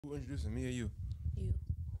Who introducing, me or you? You.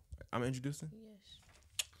 I'm introducing.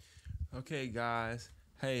 Yes. Okay, guys.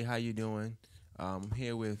 Hey, how you doing? I'm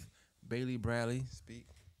here with Bailey Bradley, speak,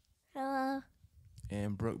 Hello.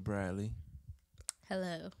 and Brooke Bradley.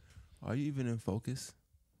 Hello. Are you even in focus?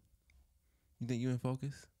 You think you in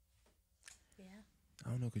focus? Yeah. I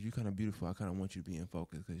don't know, cause you kind of beautiful. I kind of want you to be in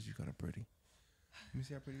focus, cause you kind of pretty. Let me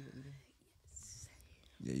see how pretty you look. Yes.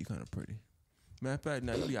 Yeah, you kind of pretty. Matter of fact,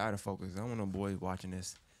 now you be out of focus. I don't want no boys watching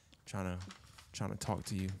this, trying to talk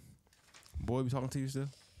to you. Boy, be talking to you still?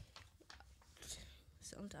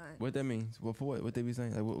 Sometimes. What that means? What for? What they be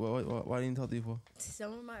saying? Like, why didn't talk to you for?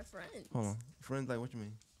 Some of my friends. Hold on, friends. Like, what you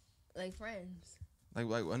mean? Like friends. Like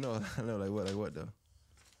I know. Like what though?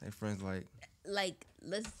 Like friends, like. Like,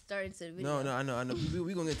 let's start into the video. No, I know.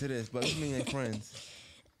 We gonna get to this, but what you mean like friends?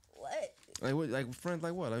 What? Like what? Like friends,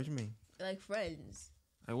 like what? Like what you mean? Like friends.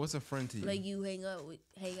 Like what's a friend to you? Like you hang out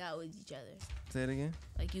with each other. Say it again.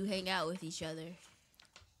 Like you hang out with each other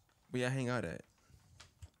Where y'all hang out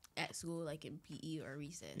at school, like in PE or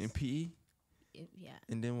recess. in PE, Yeah.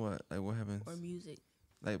 and then what? Like what happens? Or music.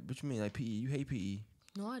 Like what you mean? Like PE? You hate PE?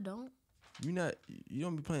 No, I don't. You not? You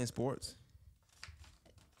don't be playing sports?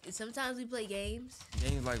 Sometimes we play games.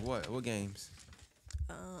 Games like what? What games?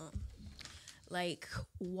 Like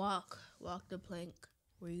walk the plank.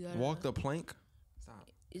 Where you gotta Walk the plank. Stop.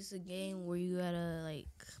 It's a game where you gotta like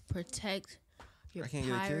protect your I can't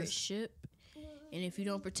get a pirate kiss? ship, and if you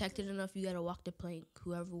don't protect it enough, you gotta walk the plank.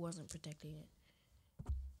 Whoever wasn't protecting it.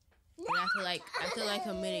 And I feel like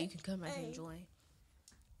a minute you can come back and join.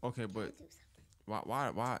 Okay, but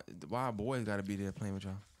why boys gotta be there playing with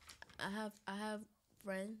y'all? I have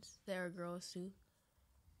friends that are girls too.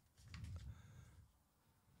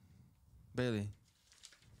 Bailey,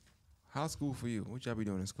 how's school for you? What y'all be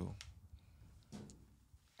doing in school?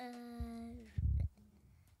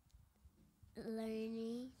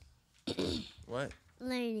 Learning. What?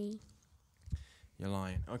 Learning. You're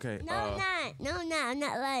lying. Okay. No, I'm not. No, I'm not. I'm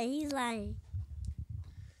not lying. He's lying.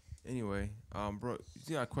 Anyway, Brooke,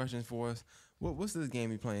 you got questions for us? What's this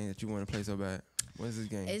game you playing that you want to play so bad? What is this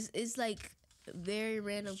game? It's like very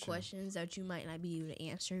random questions that you might not be able to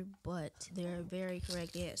answer, but they're very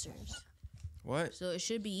correct answers. What? So it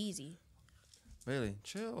should be easy. Bailey,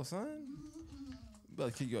 chill, son. You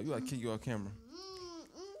gotta kick you off camera.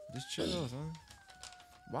 Just chill, son.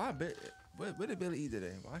 Why? What did Bailey eat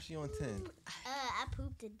today? Why is she on 10? I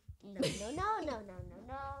pooped it. No.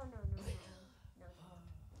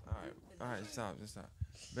 All right, just stop.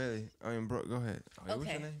 Bailey, Brooke, go ahead. Okay, what's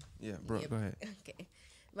your Okay. name? Yeah, Brooke, Yep. go ahead. Okay.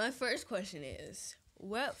 My first question is,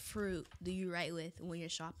 what fruit do you write with when you're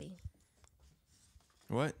shopping?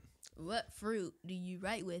 What? What fruit do you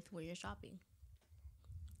write with when you're shopping?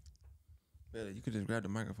 Bailey, you could just grab the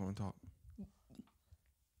microphone and talk.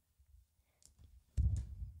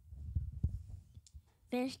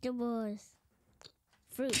 Vegetables.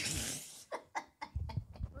 Fruit.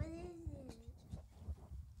 What is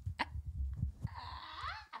it?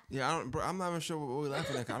 Yeah, I'm not even sure what we're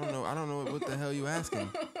laughing at. I don't know what the hell you asking.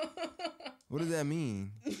 What does that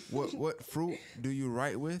mean? What fruit do you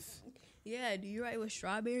write with? Yeah, do you write with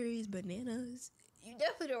strawberries, bananas? You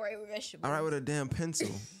definitely don't write with vegetables. I write with a damn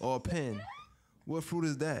pencil or a pen. What fruit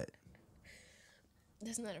is that?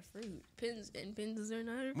 That's not a fruit. Pens are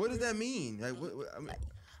not a fruit. What does that mean? Like, I mean,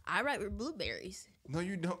 I write with blueberries. no,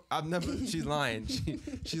 you don't. I've never. She's lying.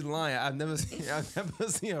 She's lying. I've never seen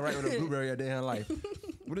her write with a blueberry a day in her life.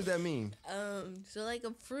 What does that mean? So like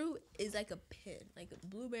a fruit is like a pen. Like a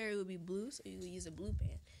blueberry would be blue, so you would use a blue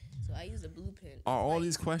pen. So I use a blue pen. Are all Like,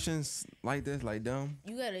 these questions like this, like dumb?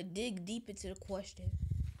 you gotta dig deep into the question.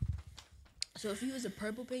 So if you use a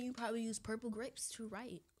purple pen, you probably use purple grapes to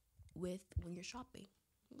write with when you're shopping.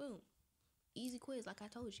 Boom. Easy quiz, like I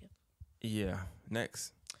told you. Yeah.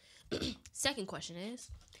 Next. Second question is,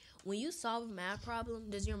 when you solve a math problem,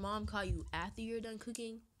 does your mom call you after you're done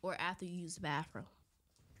cooking or after you use the bathroom?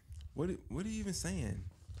 What are you even saying?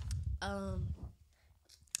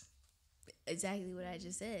 Exactly what I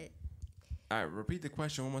just said. All right. Repeat the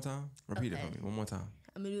question one more time. Repeat it Okay. for me one more time.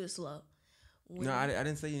 I'm gonna do it slow. When- No, I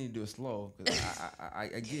didn't say you need to do it slow. Cause I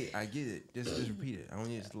get it. Just repeat it. I don't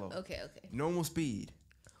need it slow. Okay. Normal speed.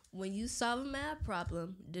 When you solve a math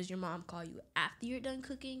problem, does your mom call you after you're done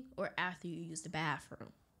cooking or after you use the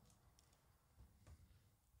bathroom?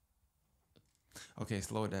 Okay,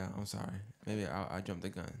 slow it down. I'm sorry. Maybe I jumped the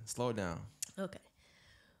gun. Slow it down. Okay.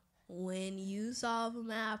 When you solve a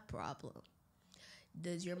math problem,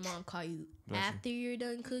 does your mom call you Bless you. after you're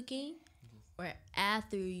done cooking or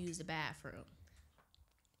after you use the bathroom?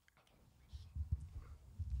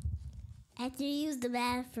 After you use the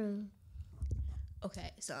bathroom.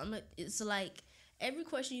 Okay, so it's like Every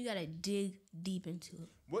question you gotta dig deep into.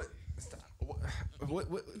 What? Stop.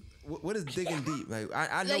 What is digging deep? Like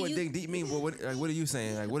I know Like what you- dig deep mean, but what are you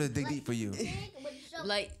saying? Like what is dig deep for you? Dig with a shovel.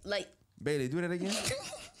 Like Bailey, do that again.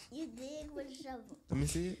 You dig with a shovel. Let me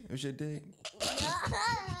see it. What's your dig?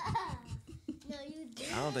 No, you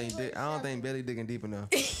dig. I don't think Bailey digging deep enough.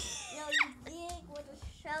 No, you dig with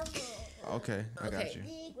a shovel. Okay, I got Okay. you.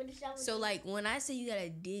 Dig with a shovel. so like when I say you gotta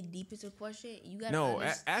dig deep into a question, you gotta No,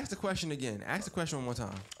 understand. ask the question again. Ask the question one more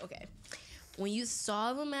time. Okay. When you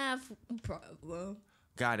solve a math problem,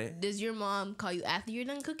 Got it. does your mom call you after you're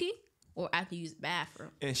done cooking or after you use the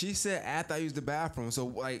bathroom? And she said after I used the bathroom. So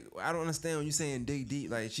like I don't understand when you saying dig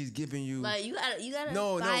deep. Like she's giving you. Like you gotta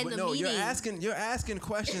No, find but the no. meaning. You're asking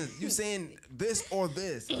questions. You saying this or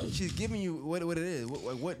this. She's giving you what it is.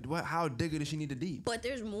 What how digger does she need to deep? But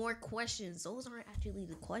there's more questions. Those aren't actually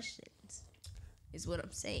the questions. Is what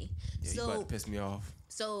I'm saying. Yeah, you about to piss me off.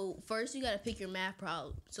 So first you gotta pick your math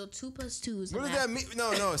problem. So 2 + 2 is a What does math. that mean?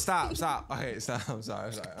 No, stop. Okay, stop. I'm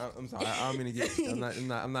sorry. I'm sorry. I don't mean to get. I'm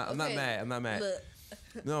not Okay, mad. I'm not mad.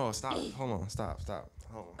 Look, No, stop. Hold on. Stop.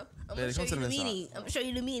 Hold on. I'm Bailey, gonna show come to you the this side. meaning. I'm gonna show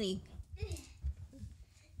you the meaning.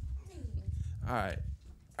 All right.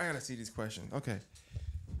 I gotta see these questions. Okay.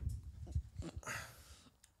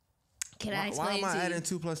 Can I Why explain am I to you? adding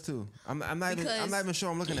 2 + 2? I'm not even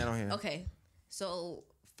sure I'm looking at on here. Okay. So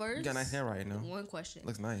first, You got nice handwriting though. one question.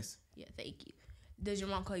 Looks nice. Yeah, thank you. Does your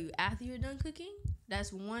mom call you after you're done cooking?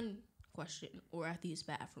 That's one question. Or after you use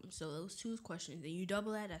the bathroom. So those 2 questions. Then you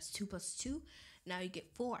double that. That's 2 + 2. Now you get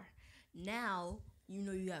 4. Now you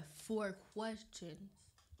know you got 4 questions.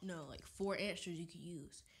 No, like 4 answers you could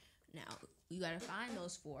use. Now you gotta find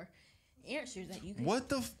those 4 answers that you can. What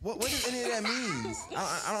does any of that mean?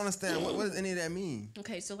 I don't understand. What does any of that mean?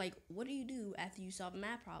 Okay, so like, what do you do after you solve a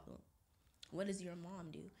math problem? What does your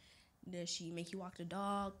mom do? Does she make you walk the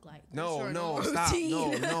dog? Like No, what's your no, normal stop.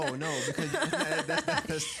 routine? No,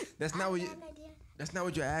 because that's not what you I got an idea. that's not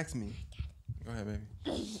what you asked me. Go ahead,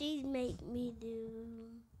 baby. She make me do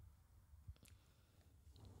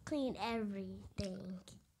clean everything.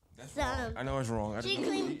 That's So- wrong. I know it's wrong. I She just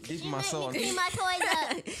clean. deep She in my make soul. me clean my toys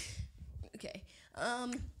up. Okay.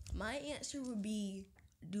 My answer would be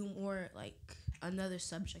do more like another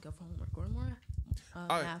subject of homework or more All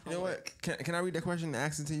right, math you know homework. what? Can I read that question and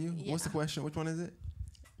ask it to you? What's the Yeah. question? Which one is it?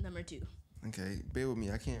 Number 2. Okay, bear with me.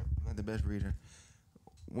 I'm not the best reader.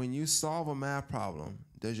 When you solve a math problem,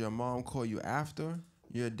 does your mom call you after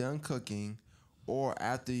you're done cooking or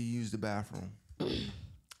after you use the bathroom?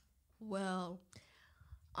 Well,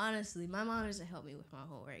 honestly, my mom doesn't help me with my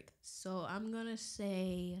homework, so I'm gonna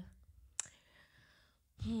say,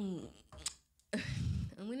 I'm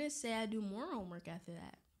gonna say I do more homework after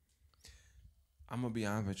that. I'm gonna be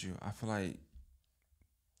honest with you. I feel like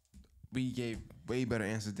we gave way better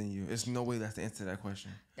answers than you. There's no way that's the answer to that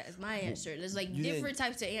question. That's my answer. There's like you different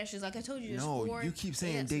types of answers. Like I told you, there's No, 4 you keep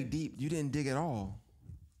saying answers. dig deep. You didn't dig at all.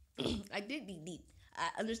 I did dig deep.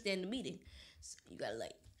 I understand the meaning. So you got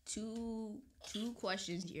like two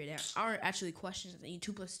questions here that aren't actually questions. And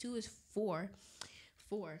 2 + 2 is 4.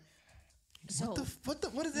 So What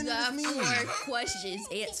does you any got of this mean? 4 questions,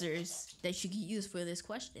 answers that you can use for this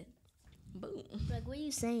question. Boom. Like, what are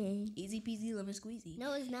you saying? Easy peasy lemon squeezy.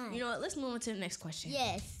 No, it's not. You know what? Let's move on to the next question.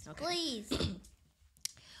 Yes, Okay. please.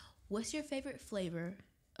 What's your favorite flavor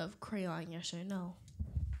of crayon? Yes or no?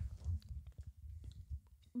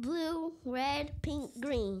 Blue, red, pink,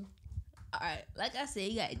 green. All right. Like I said,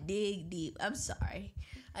 you gotta dig deep. I'm sorry.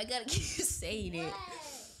 I gotta keep saying it.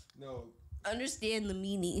 No. Understand the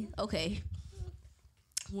meaning. Okay.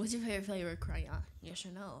 What's your favorite flavor of crayon? Yes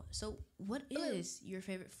or no? So, what is your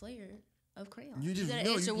favorite flavor of crayon? You just gotta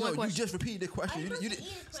answer one you question. just repeated the question. You didn't.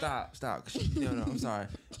 Stop. No, I'm sorry,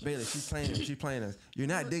 Bailey. She's playing us. You're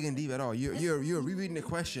not digging deep at all. You're rereading the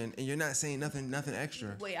question and you're not saying nothing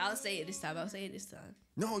extra. Wait, I'll say it this time.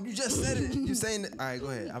 No, you just said it. You're saying it. All right, go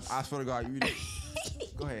ahead. I swear to God, you.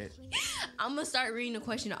 Go ahead. I'm gonna start reading the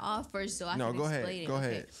question off first so I No, can go explain ahead. it. Go Okay.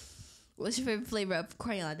 ahead. What's your favorite flavor of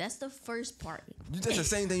crayon? That's the first part. You just the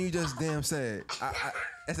same thing you just damn said.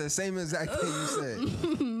 That's the same exact thing you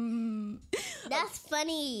said. That's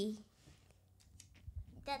funny.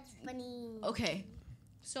 That's funny. Okay.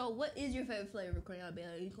 So, what is your favorite flavor of crayon,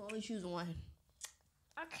 Bailey? You can only choose one.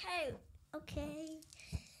 Okay.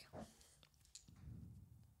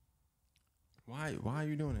 Why are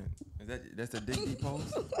you doing it? That's a dig deep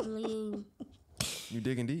pose? Green. You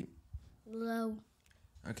digging deep? Low.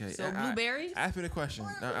 Okay. So, blueberries? Ask me the question.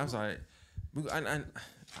 No, I'm sorry.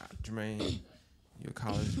 Jermaine, you're a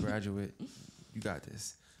college graduate. You got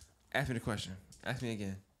this. Ask me the question. Ask me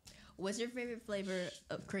again. What's your favorite flavor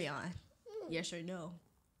of crayon? Yes or no?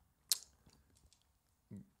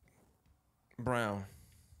 Brown.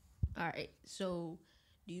 All right. So,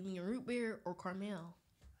 do you mean root beer or caramel?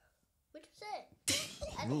 What you said?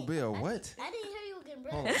 Root beer, what? I didn't hear you again,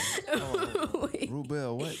 bro. Hold on. Wait. Root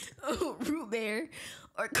beer, what? Root beer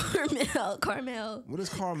or caramel? Caramel. What is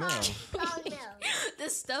caramel? Caramel. The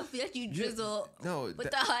stuff that you drizzle No,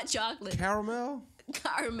 with the hot chocolate. caramel.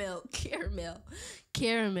 Caramel.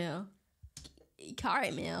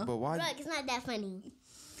 But why? Look, it's not that funny.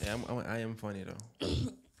 Yeah, I am funny though.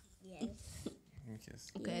 Yes. Give me a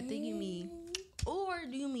kiss. Okay, I think you mean. Or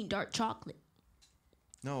do you mean dark chocolate?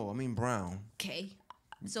 No, I mean brown. Okay.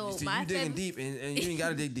 So See, my you digging favorite. deep, and you ain't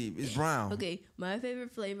gotta dig deep. It's brown. Okay, my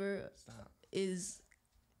favorite flavor is.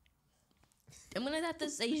 I'm gonna have to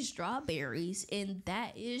say strawberries, and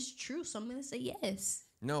that is true. So I'm gonna say yes.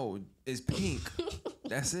 No, it's pink.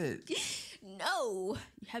 That's it. No.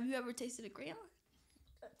 Have you ever tasted a crayon?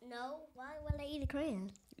 No, why would I eat a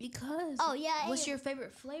crayon? Because. Oh, yeah, I What's ate- your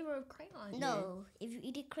favorite flavor of crayon? No, if you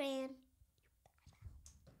eat a crayon,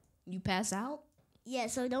 You pass out. yeah,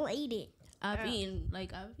 so don't eat it. I've eaten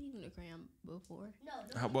a crayon before.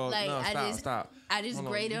 No, Well, Like, no, I stop. I just Hold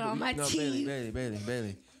on. grated on my no, teeth.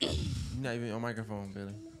 Bailey. You're not even on microphone,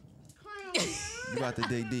 Bailey. You about to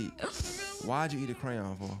dig deep. Why'd you eat a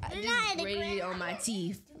crayon for? I Not just a grated it crayon. on my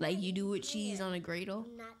teeth, like you do with cheese on a griddle.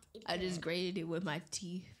 not eat I just grated it with my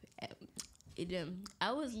teeth.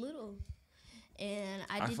 I was little, and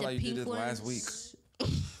I I did feel the like you pink did this last ones.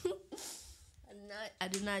 I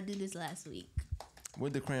did not do this last week.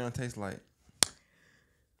 What did the crayon taste like?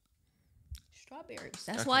 Strawberries.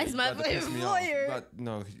 That's Okay, why it's you my about to piss favorite me off. flavor.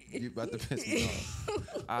 No, you about to piss me off.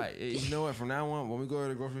 All right, you know what? From now on, when we go to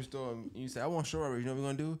the grocery store and you say, I want strawberries, you know what we're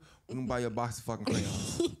going to do? We're going to buy you a box of fucking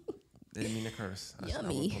crayons. They didn't mean to curse. I Yummy.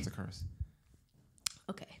 wasn't supposed to curse.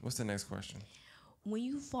 Okay. What's the next question? When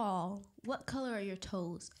you fall, what color are your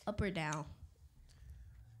toes? Up or down?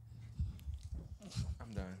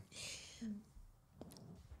 I'm done.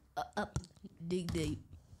 Up. Dig deep.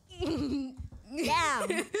 Down.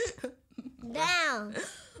 Down.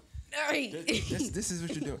 All right. This is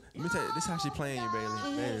what you're doing. Let me tell you, this is how she's playing you,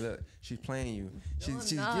 Bailey. Bailey, look, she's playing you. I'm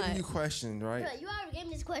She's not. giving you questions, right? Bro, you already gave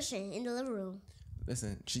me this question in the living room.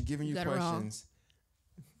 Listen, she's giving you got it wrong. questions.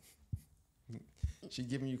 She's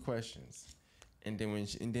giving you questions, and then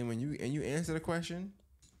when you answer the question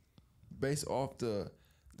based off the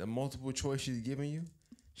multiple choice she's giving you,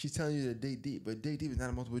 she's telling you to dig deep, but dig deep is not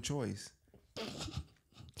a multiple choice.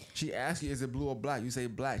 She asks you, is it blue or black? You say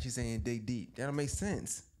black. She's saying dig deep. That don't make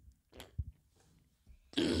sense.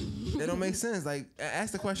 That don't make sense. Like,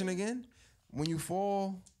 ask the question again. When you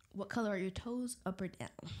fall, What color are your toes? Up or down?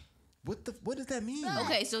 what does that mean?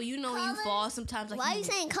 Okay, so you know you Color? fall sometimes. Like Why are you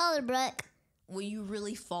saying color, Brooke? when you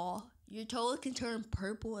really fall, your toes can turn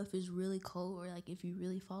purple if it's really cold, or like if you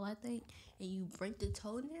really fall, I think, and you break the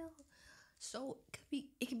toenail. So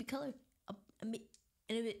it could be colored a bit,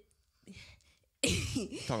 and a bit.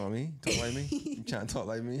 Talk like me? Talk like me? You trying to talk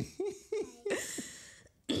like me?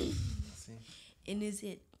 See? And is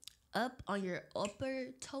it up on your upper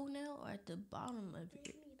toenail or at the bottom of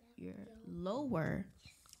your lower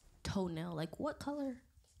toenail? Like what color?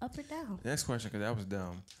 Up or down? Next question, because that was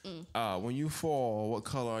dumb. When you fall, what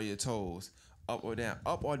color are your toes? Up or down?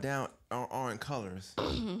 Up or down aren't colors.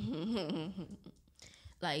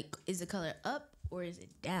 Like, is the color up or is it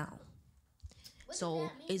down? So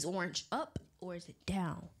is orange up or is it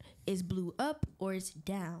down? Is blue up or is it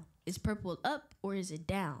down? Is purple up or is it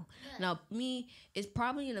down? Now, me, it's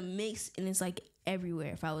probably in a mix and it's like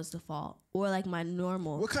everywhere if I was to fall. Or like my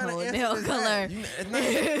normal What kind of toenail answer is color.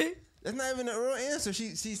 that? That's not even a real answer.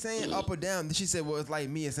 She's saying up or down. Then she said, well, it's like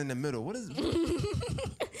me. It's in the middle. What is... Go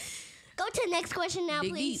to the next question now,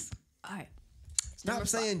 Dig please. deep. All right. Stop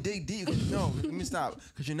saying dig deep. No, let me stop.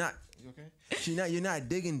 Because you're not... You okay? You're not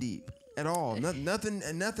digging deep at all.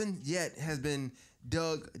 Nothing yet has been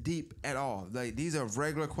dug deep at all. Like, these are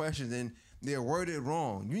regular questions and they're worded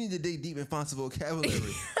wrong. You need to dig deep and find some vocabulary.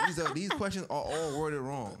 These questions are all worded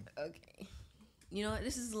wrong. Okay. You know what?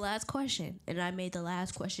 This is the last question. And I made the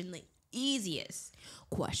last question the easiest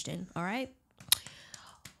question. All right?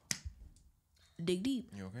 Dig deep.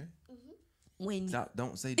 You okay? When Stop.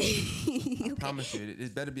 Don't say dig deep. I promise you.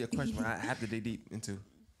 It better be a question I have to dig deep into.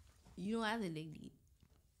 you don't have to dig deep.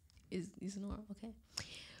 It's normal, okay?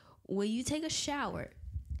 When you take a shower,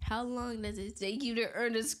 how long does it take you to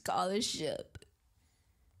earn a scholarship?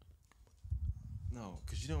 No,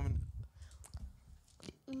 because you don't even...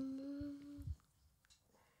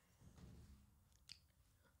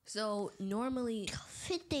 So normally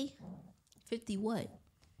 50. 50 what?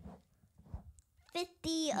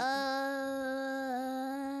 50,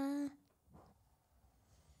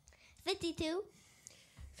 52.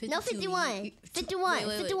 No, 51. 51.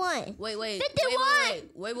 51. Wait.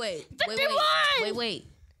 51. Wait.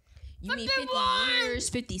 You mean 50 years,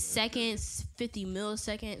 50 seconds, 50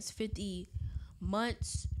 milliseconds, 50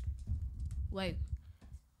 months? Like,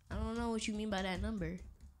 I don't know what you mean by that number.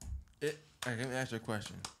 Let me ask you a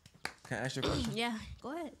question. Can I ask you a question? Yeah,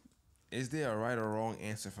 go ahead. Is there a right or wrong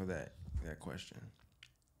answer for that question?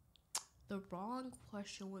 The wrong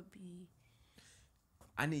question would be...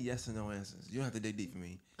 I need yes or no answers. You don't have to dig deep for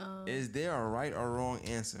me. Is there a right or wrong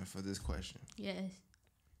answer for this question? Yes.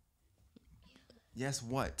 Yes,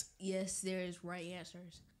 what? Yes, there is right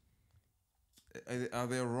answers. Are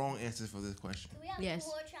there wrong answers for this question? Do we have Yes.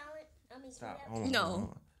 more challenge? I mean, Stop. do we have- Hold on. No. Hold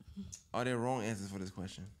on. Are there wrong answers for this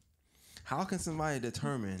question? How can somebody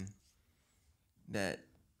determine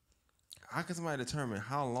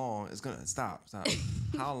how long it's gonna stop?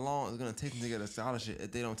 How long it's gonna take them to get a scholarship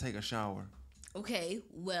if they don't take a shower? Okay,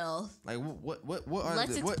 well, Like what are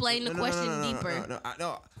let's the, what, explain the question deeper.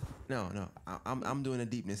 No. I'm doing the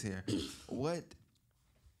deepness here. What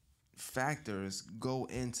factors go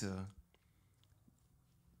into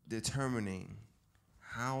determining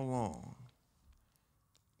how long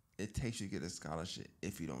it takes you to get a scholarship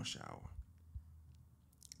if you don't shower?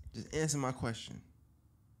 Just answer my question.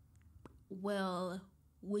 well,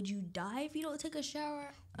 would you die if you don't take a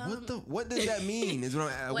shower? What does that mean? Is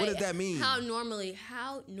what I'm, what does that mean? How normally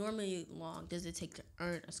long does it take to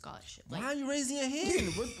earn a scholarship? Why are you raising your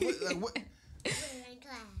hand? What? We're in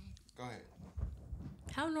class. Go ahead.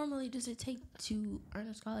 How normally does it take to earn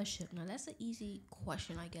a scholarship? Now that's an easy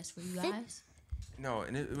question, I guess, for you guys. No,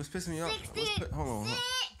 and it was pissing me off. Hold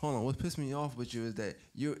on. What's pissing me off with you is that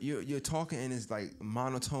you're talking in this like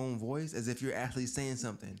monotone voice as if you're actually saying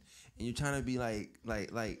something, and you're trying to be like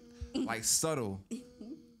subtle.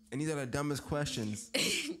 And these are the dumbest questions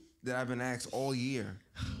that I've been asked all year.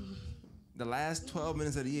 The last 12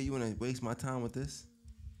 minutes of the year, you want to waste my time with this?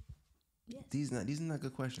 Yes. These are not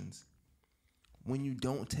good questions. When you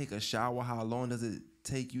don't take a shower, how long does it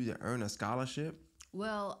take you to earn a scholarship?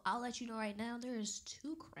 Well, I'll let you know right now. There is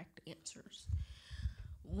 2 correct answers.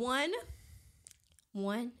 One,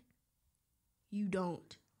 you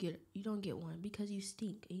don't get one because you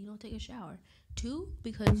stink and you don't take a shower. 2,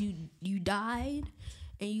 because you died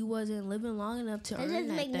and you wasn't living long enough to That earn doesn't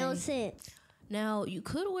that make thing. no sense. Now you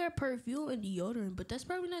could wear perfume and deodorant, but that's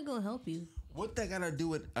probably not gonna help you. What that got to do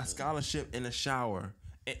with a scholarship in a shower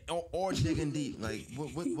or digging deep? Like,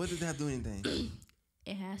 what does that have to do with anything?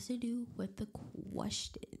 It has to do with the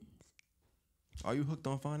questions. Are you hooked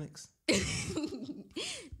on phonics?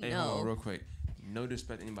 Hey, hold on No. real quick. No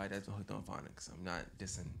disrespect to anybody that's hooked on phonics. I'm not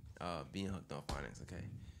dissing being hooked on phonics, okay?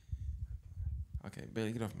 Okay,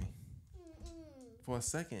 Bailey, get off me. For a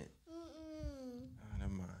second. Oh,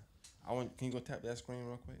 never mind. Can you go tap that screen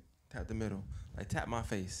real quick? Tap the middle. Like, tap my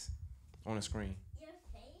face on the screen. Your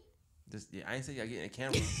face? I ain't say you gotta get in the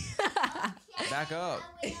camera. Back up.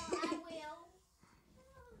 I will.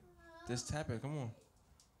 Just tap it. Come on.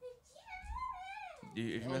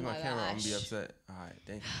 If you Oh miss my my camera, I'm gonna be gosh. upset. All right,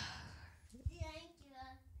 thank you. Thank you.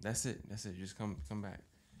 That's it. Just come back.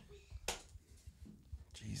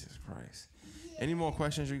 Jesus Christ. Any more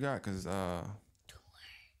questions you got? Cause I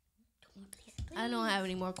don't have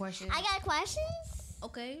any more questions. I got questions.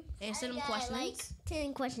 Okay, answer I them got, questions. like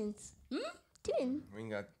 10 questions. 10. we ain't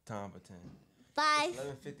got time for 10. 5.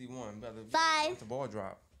 11:51. About to 5. let the ball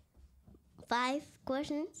drop. 5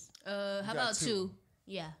 questions. How got about 2. 2?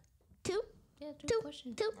 Yeah. 2. Yeah, 2 2.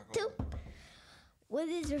 questions. 2. 2. What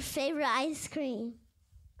is your favorite ice cream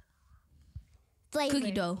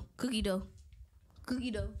flavor? Cookie dough.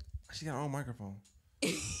 She got her own microphone.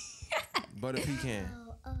 Butter pecan.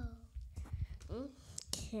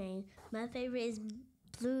 Okay. My favorite is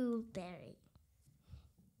blueberry.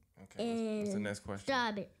 Okay. What's the next question?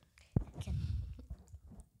 Strawberry. Okay.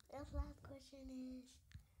 The last question is,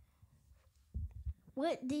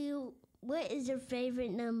 what is your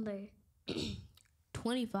favorite number?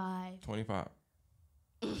 25. 25.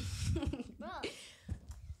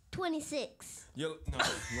 26. No. No, I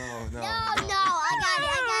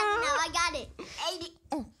got it. 80.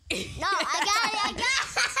 No, I got it.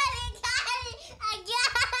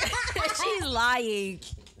 She's lying.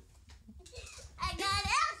 I got it.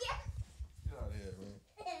 Get out of here, man.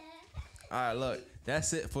 All right, look.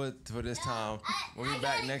 That's it for this time. We'll be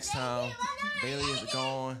back next time. Bailey is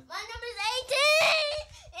gone. My number's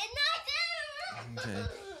 18 and 19. Okay.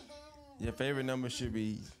 Your favorite number should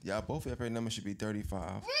be, both of your favorite numbers should be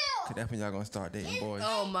 35. Cause that's when y'all gonna start dating boys.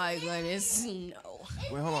 Oh my goodness, no.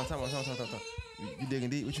 Wait, hold on, time. You digging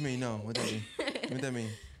deep? What you mean no? What that mean? What that mean?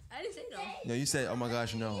 I didn't say no. No, you said, oh my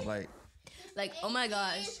gosh, no. Like, Like, oh my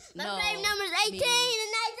gosh, My no. favorite number's 18 means-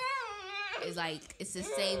 and 19. is like it's the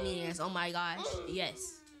same meaning as oh my gosh.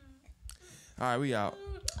 Yes. All right, we out.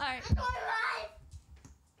 All right.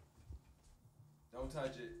 Don't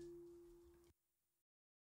touch it.